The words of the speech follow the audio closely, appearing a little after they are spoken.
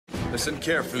Listen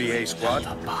carefully, A-Squad.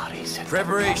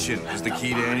 Preparation is the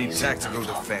key to any tactical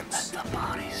defense.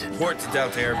 Report to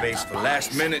Delta Air Base for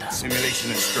last-minute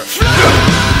simulation instructions.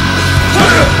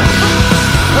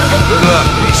 Good luck,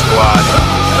 A-Squad.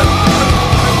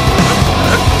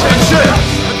 Attention!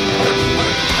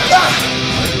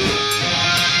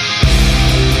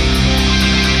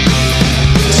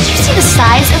 Did you see the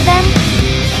size of them?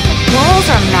 The walls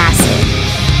are massive.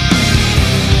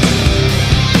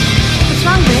 What's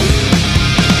wrong, Grizz?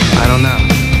 I don't know.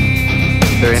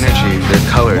 Their energy, their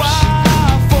colors.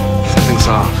 Something's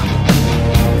off.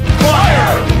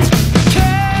 Fire!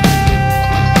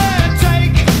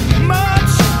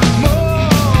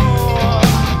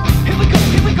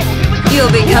 You'll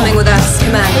be coming with us,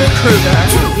 Commander Kruger.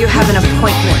 You have an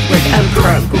appointment with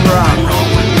Emperor Grom.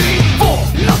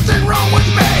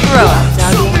 Grow up,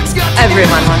 doggy.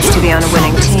 Everyone wants to be on a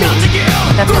winning team.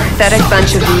 That pathetic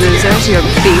bunch of losers, your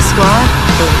B-Squad?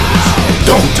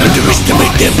 Don't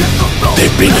underestimate them.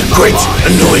 They've been a great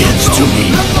annoyance to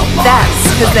me. That's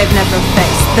because they've never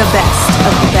faced the best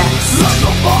of the best.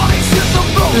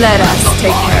 Let us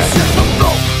take care of them.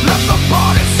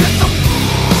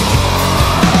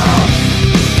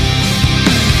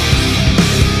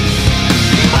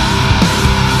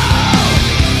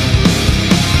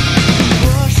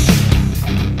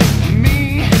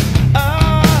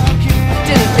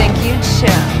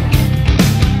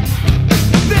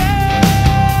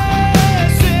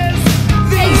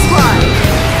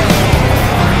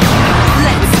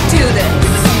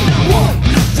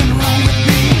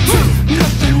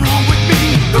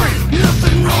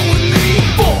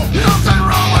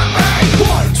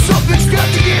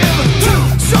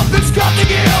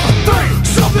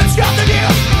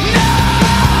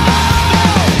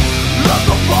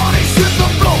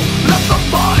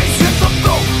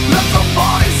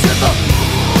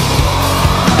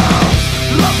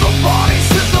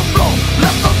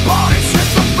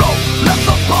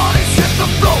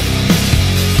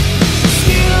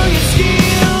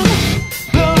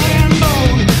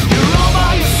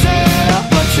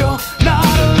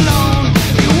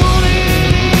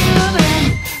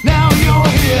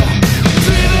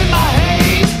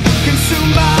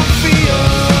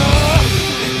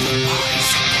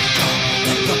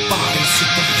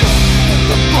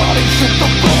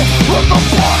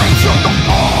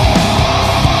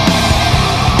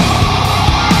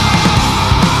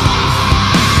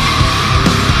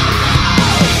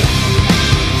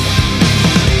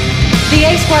 The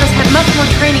A-Squad has had much more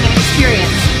training and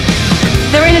experience.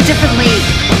 They're in a different league.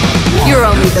 You're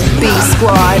only the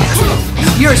B-Squad.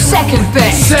 You're second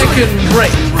best. Second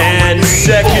rate and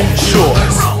second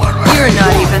choice. You're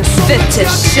not even fit to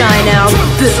shine out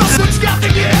boots.